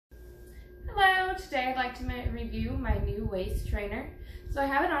today I'd like to review my new waist trainer. So I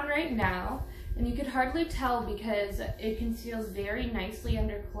have it on right now, and you could hardly tell because it conceals very nicely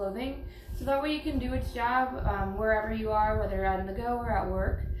under clothing. So that way you can do its job wherever you are, whether on the go or at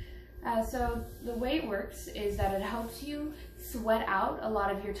work. So the way it works is that it helps you sweat out a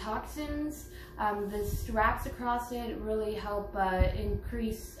lot of your toxins. The straps across it really help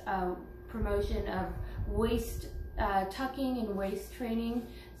increase promotion of waist tucking and waist training,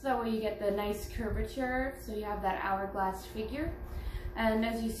 so that way you get the nice curvature, so you have that hourglass figure. And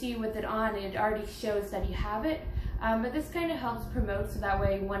as you see with it on, it already shows that you have it, but this kind of helps promote, so that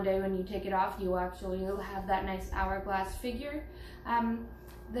way one day when you take it off, you'll have that nice hourglass figure.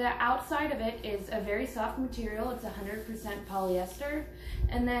 The outside of it is a very soft material. It's 100% polyester,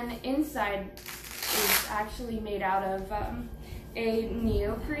 and then inside is actually made out of a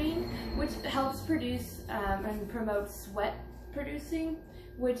neoprene, which helps produce and promote sweat producing,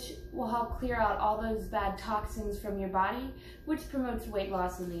 which will help clear out all those bad toxins from your body, which promotes weight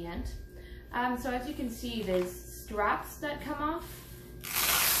loss in the end. So as you can see, there's straps that come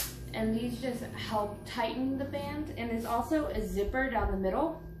off, and these just help tighten the band, and there's also a zipper down the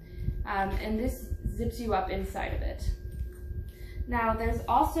middle, and this zips you up inside of it. Now there's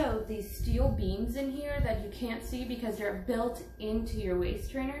also these steel beams in here that you can't see because they're built into your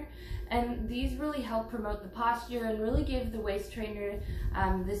waist trainer, and these really help promote the posture and really give the waist trainer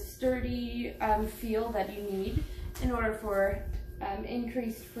this sturdy feel that you need in order for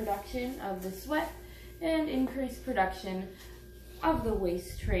increased production of the sweat and increased production of the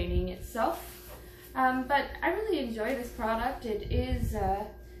waist training itself. But I really enjoy this product. It is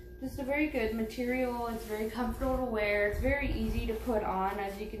just a very good material. It's very comfortable to wear. It's very easy to put on.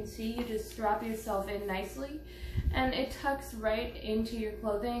 As you can see, you just strap yourself in nicely, and it tucks right into your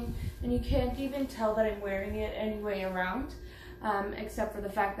clothing, and you can't even tell that I'm wearing it any way around, except for the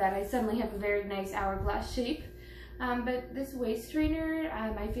fact that I suddenly have a very nice hourglass shape. But this waist trainer,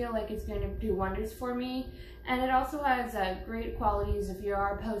 I feel like it's going to do wonders for me, and it also has great qualities if you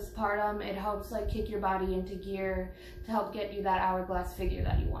are postpartum. It helps like kick your body into gear to help get you that hourglass figure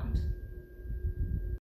that you want.